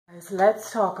guys,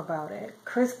 let's talk about it.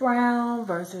 Chris Brown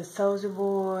versus Soulja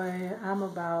Boy. I'm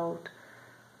about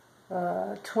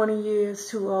 20 years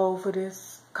too old for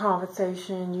this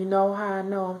conversation. You know how I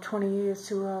know I'm 20 years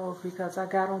too old? Because I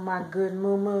got on my good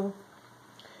moo-moo.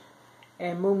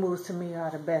 And moo-moos to me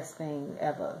are the best thing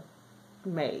ever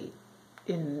made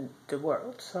in the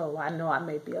world. So I know I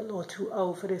may be a little too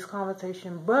old for this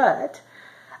conversation, but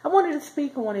I wanted to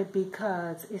speak on it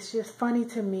because it's just funny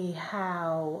to me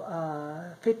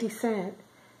how 50 Cent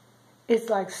is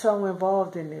like so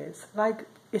involved in this. Like,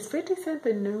 is 50 Cent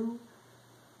the new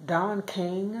Don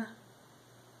King?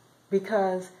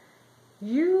 Because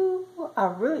you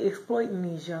are really exploiting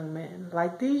these young men.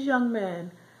 Like, these young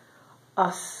men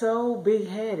are so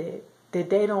big-headed that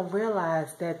they don't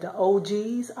realize that the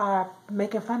OGs are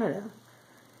making fun of them.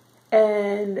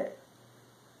 And,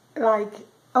 like,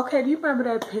 okay, do you remember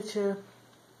that picture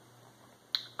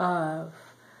of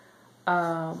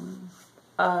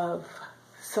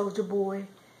Soulja Boy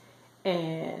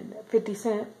and 50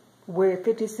 Cent, where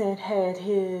 50 Cent had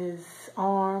his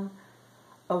arm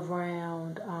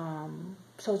around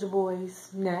Soulja Boy's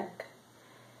neck,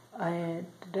 and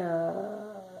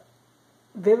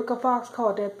Vivica Fox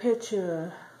called that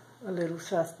picture a little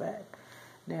suspect.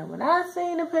 Now, when I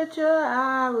seen the picture,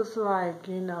 I was like,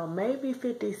 you know, maybe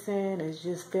 50 Cent is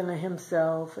just feeling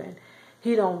himself and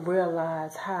he don't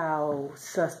realize how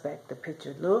suspect the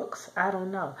picture looks. I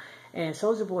don't know. And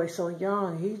Soulja Boy's so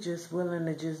young, he's just willing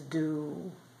to just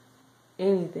do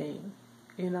anything,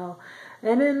 you know.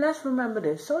 And then let's remember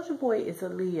this. Soulja Boy is a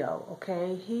Leo,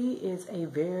 okay? He is a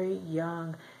very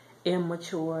young,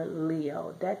 immature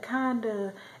Leo. That kind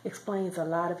of explains a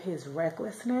lot of his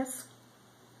recklessness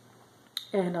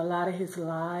and a lot of his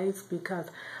lies, because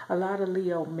a lot of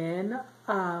Leo men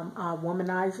are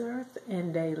womanizers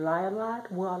and they lie a lot.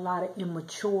 Well, a lot of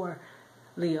immature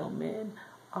Leo men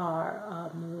are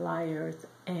liars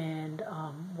and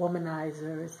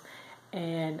womanizers,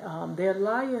 and they're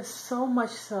liars so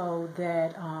much so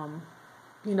that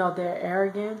you know, their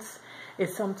arrogance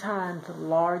is sometimes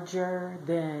larger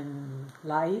than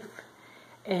life.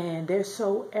 And they're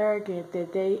so arrogant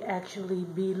that they actually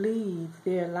believe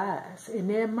their lies. In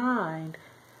their mind,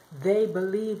 they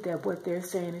believe that what they're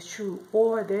saying is true.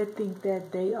 Or they think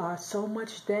that they are so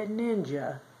much that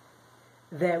ninja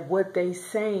that what they're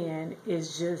saying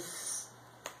is just...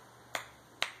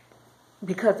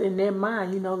 Because in their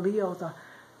mind, you know, Leos are,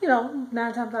 you know,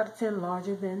 9 times out of 10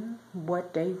 larger than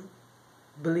what they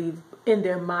believe. In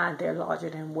their mind, they're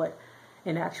larger than what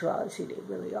in actuality they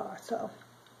really are. So...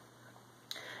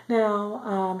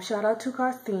 Now, shout out to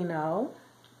Carcino.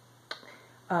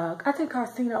 I think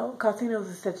Carcino's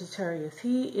a Sagittarius.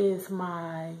 He is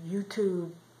my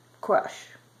YouTube crush,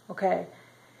 okay?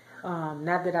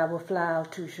 Not that I would fly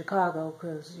out to Chicago,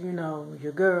 because, you know,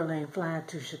 your girl ain't flying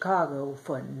to Chicago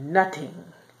for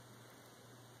nothing.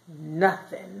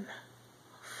 Nothing.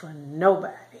 For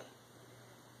nobody.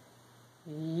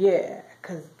 Yeah,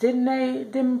 because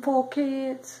didn't them 4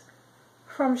 kids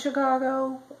from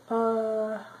Chicago,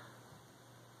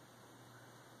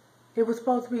 it was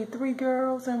supposed to be 3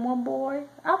 girls and 1 boy.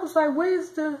 I was like,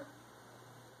 where's the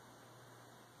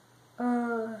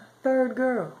 3rd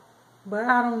girl? But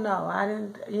I don't know. I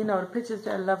didn't, you know, the pictures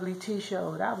that Lovely T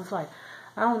showed, I was like,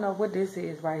 I don't know what this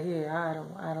is right here. I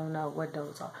don't know what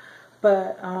those are.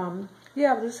 But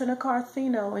yeah, I was listening to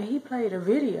Carcino, and he played a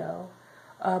video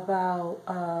about,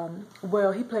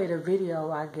 well, he played a video,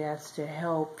 I guess, to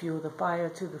help fuel the fire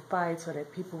to the fight so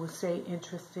that people would stay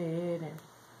interested and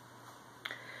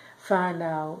find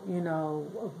out, you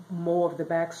know, more of the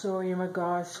backstory in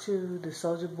regards to the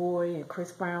Soulja Boy and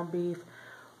Chris Brown beef.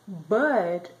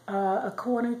 But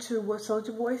according to what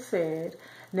Soulja Boy said,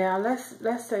 now let's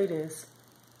say this,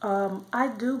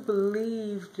 I do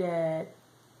believe that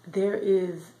there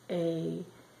is a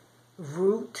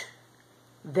root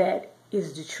that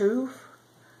is the truth,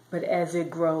 but as it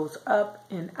grows up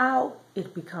and out,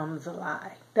 it becomes a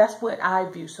lie. That's what I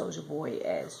view Soulja Boy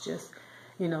as. Just,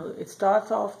 you know, it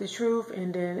starts off the truth,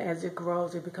 and then as it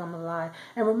grows, it becomes a lie.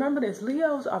 And remember this,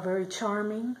 Leos are very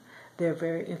charming. They're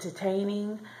very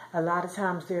entertaining. A lot of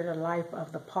times they're the life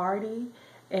of the party.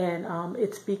 And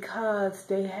it's because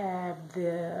they have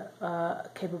the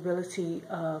capability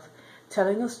of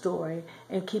telling a story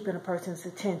and keeping a person's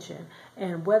attention.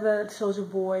 And whether Soulja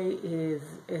Boy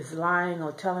is lying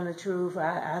or telling the truth,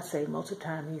 I say most of the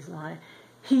time he's lying,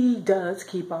 he does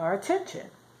keep our attention.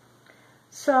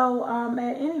 So,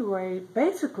 at any rate,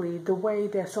 basically, the way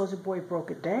that Soulja Boy broke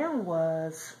it down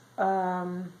was,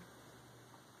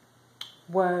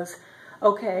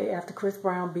 okay, after Chris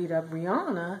Brown beat up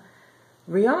Rihanna,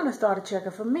 Rihanna started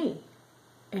checking for me.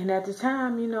 And at the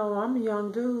time, you know, I'm a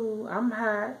young dude. I'm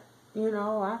hot. You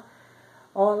know,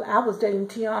 I was dating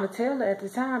Tiana Taylor at the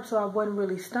time, so I wasn't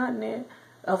really stunting it.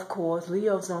 Of course,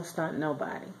 Leos don't stunt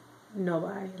nobody.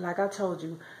 Nobody. Like I told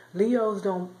you, Leos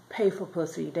don't pay for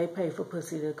pussy. They pay for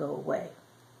pussy to go away.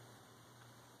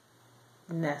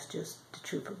 And that's just the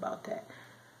truth about that.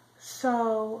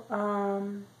 So,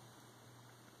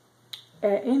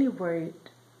 at any rate,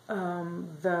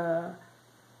 the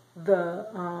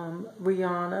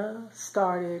Rihanna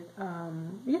started,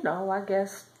 you know, I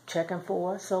guess checking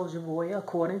for Soulja Boy,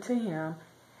 according to him,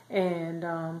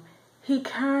 and he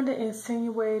kind of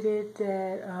insinuated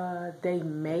that they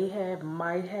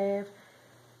might have,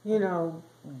 you know,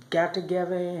 got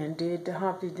together and did the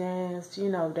Humpty dance. You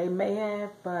know, they may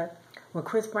have, but when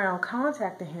Chris Brown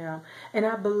contacted him, and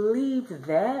I believe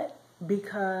that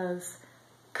because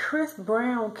Chris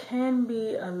Brown can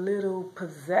be a little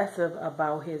possessive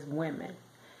about his women.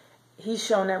 He's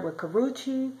shown that with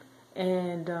Karrueche,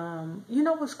 and you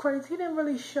know what's crazy? He didn't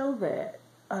really show that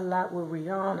a lot with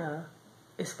Rihanna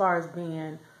as far as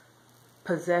being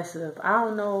possessive. I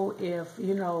don't know if,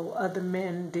 you know, other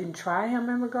men didn't try him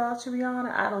in regards to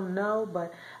Rihanna. I don't know,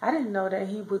 but I didn't know that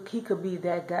he could be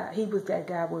that guy. He was that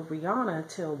guy with Rihanna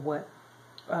until what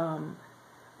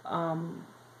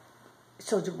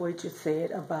Soulja Boy just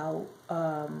said about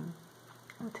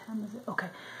what time is it? Okay.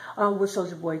 What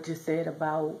Soulja Boy just said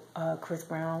about Chris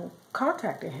Brown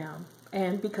contacting him.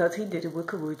 And because he did it with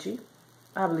Karrueche,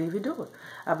 I believe he do it.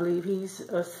 I believe he's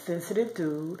a sensitive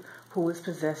dude who is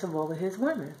possessive over his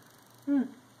women.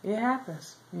 It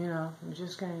happens. You know, you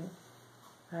just can't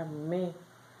happen to me.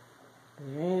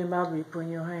 You ain't about to be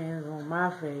putting your hands on my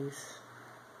face.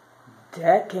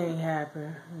 That can't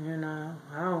happen, you know.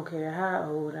 I don't care how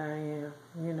old I am.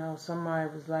 You know, somebody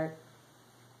was like,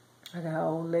 I got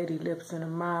old lady lips in her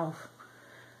mouth.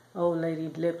 Old lady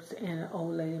lips in an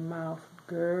old lady mouth.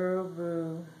 Girl,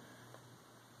 boo.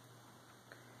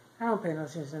 I don't pay no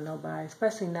attention to nobody,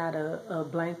 especially not a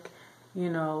blank, you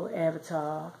know,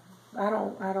 avatar. I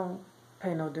don't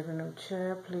pay no different no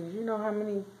chair, please. You know how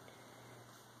many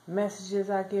messages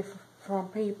I get from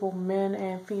people, men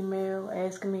and female,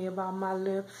 asking me about my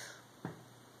lips?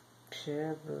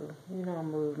 Sure, boo. You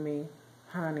don't move me,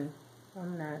 honey.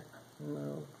 I'm not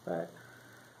moved. But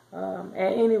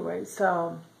at any rate,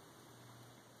 so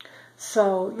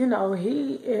you know,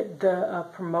 the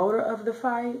promoter of the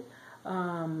fight.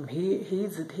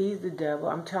 He's the devil.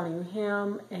 I'm telling you,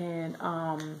 him and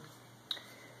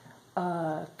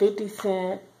 50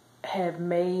 Cent have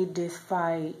made this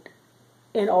fight.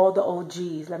 And all the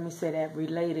OGs, let me say that,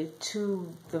 related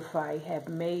to the fight, have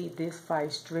made this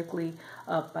fight strictly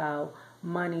about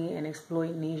money and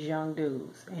exploiting these young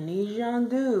dudes. And these young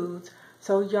dudes,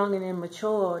 so young and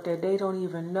immature that they don't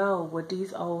even know what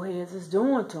these old heads is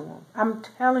doing to them. I'm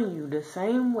telling you, the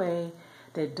same way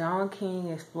that Don King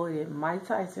exploited Mike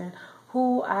Tyson,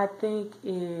 I think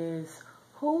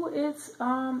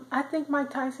Mike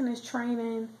Tyson is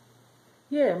training.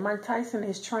 Yeah, Mike Tyson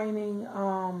is training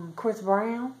Chris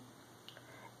Brown,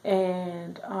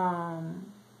 and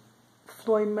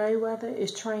Floyd Mayweather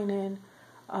is training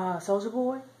Soulja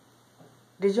Boy.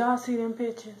 Did y'all see them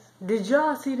pictures? Did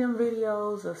y'all see them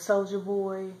videos of Soulja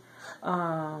Boy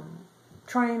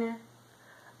training?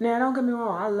 Now, don't get me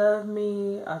wrong. I love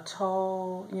me a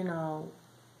tall, you know,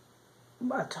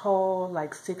 like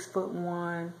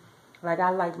 6'1". Like, I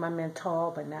like my men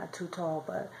tall, but not too tall,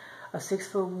 but a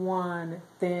 6'1"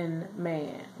 thin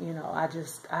man. You know, I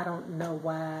don't know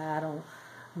why. I don't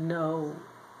know,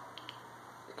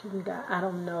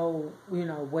 you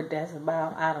know, what that's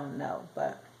about. I don't know,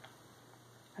 but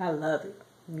I love it.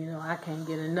 You know, I can't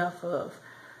get enough of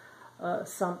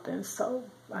something. So,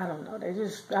 I don't know. They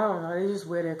just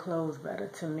wear their clothes better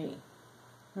to me.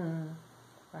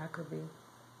 I could be.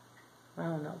 I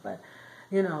don't know, but,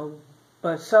 you know,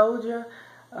 but Soulja,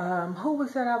 who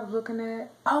was that I was looking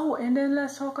at? Oh, and then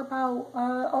let's talk about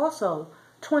also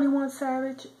 21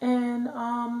 Savage and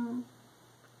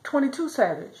 22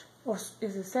 Savage. Or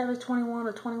is it Savage 21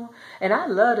 or 21? And I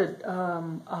love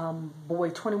the boy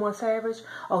 21 Savage.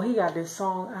 Oh, he got this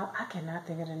song. I cannot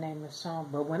think of the name of the song.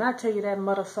 But when I tell you that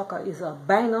mother sucker is a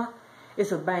banger,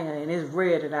 it's a banger. And it's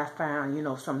rare that I found, you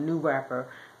know, some new rapper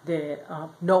that,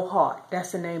 No Heart.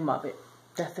 That's the name of it.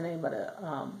 That's the name of the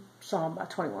song by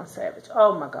 21 Savage.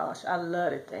 Oh my gosh, I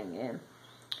love that thing. And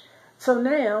so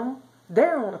now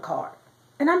they're on a card.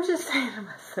 And I'm just saying to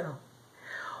myself,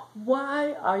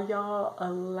 why are y'all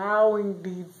allowing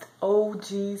these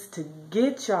OGs to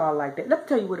get y'all like that? Let me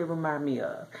tell you what it remind me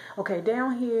of. Okay,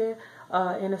 down here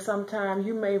in the summertime,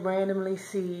 you may randomly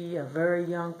see a very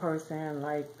young person,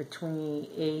 like between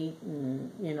 8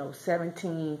 and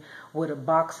 17, with a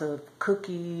box of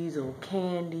cookies or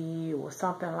candy or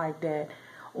something like that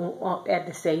at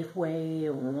the Safeway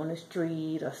or on the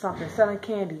street or something, selling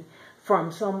candy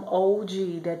from some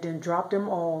OG that then dropped them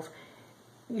off.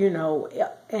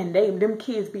 And them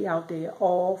kids be out there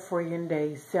all friggin'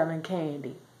 day selling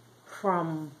candy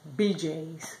from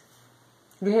BJ's.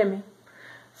 You hear me?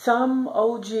 Some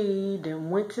OG then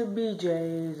went to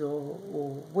BJ's or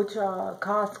which are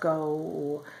Costco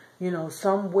or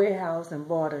some warehouse and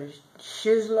bought a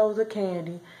shitloads of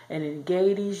candy and then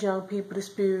gave these young people the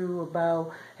spew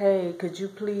about, hey, could you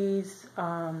please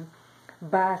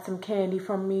buy some candy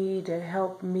from me to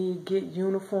help me get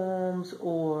uniforms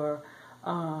or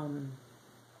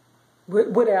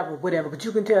whatever. But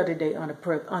you can tell that they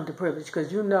underprivileged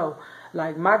because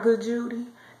like my good Judy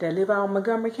that live out in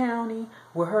Montgomery County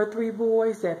with her 3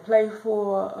 boys that play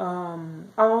for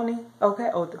Oni, okay,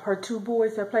 or her 2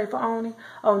 boys that play for Oni.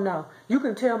 Oh no, you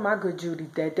can tell my good Judy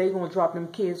that they gonna drop them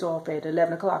kids off at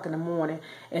 11 o'clock in the morning,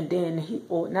 and then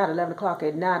or not 11 o'clock,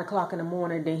 at 9 o'clock in the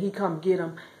morning, then he come get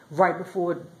them right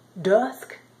before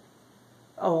dusk.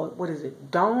 Or what is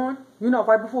it, dawn?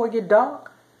 Right before it get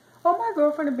dark. Oh, my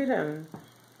girlfriend would be done.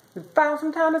 Found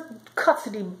some kind of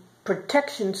custody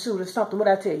protection suit or something. What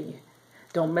I tell you?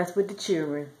 Don't mess with the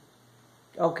children.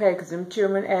 Okay, because them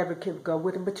children advocates go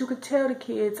with them. But you could tell the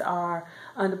kids are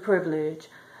underprivileged.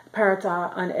 Parents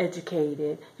are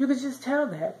uneducated. You could just tell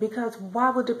that. Because why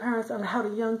would the parents allow the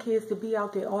young kids to be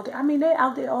out there all day? I mean, they're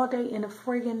out there all day in the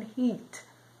friggin' heat.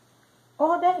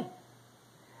 All day.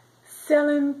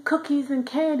 Selling cookies and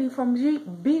candy from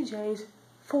BJ's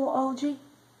for OG.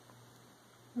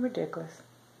 Ridiculous.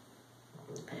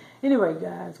 Anyway,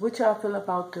 guys, what y'all feel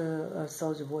about the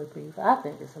Soulja Boy beef? I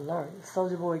think it's hilarious.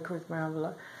 Soulja Boy, Chris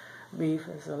Brown beef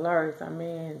is hilarious. I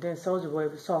mean, then Soulja Boy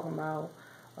was talking about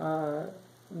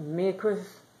me and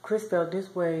Chris felt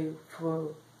this way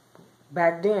for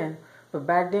back then. But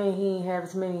back then, he didn't have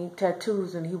as many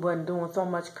tattoos and he wasn't doing so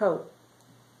much coke.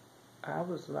 I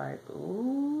was like,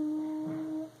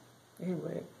 ooh.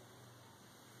 Anyway,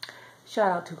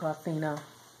 shout out to Carcino.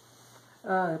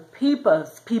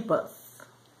 Peepers.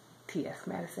 T.S.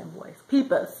 Madison voice.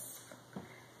 Peepers.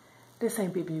 The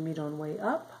same people you meet on the way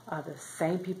up are the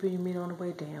same people you meet on the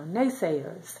way down.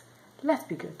 Naysayers. Let's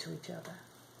be good to each other.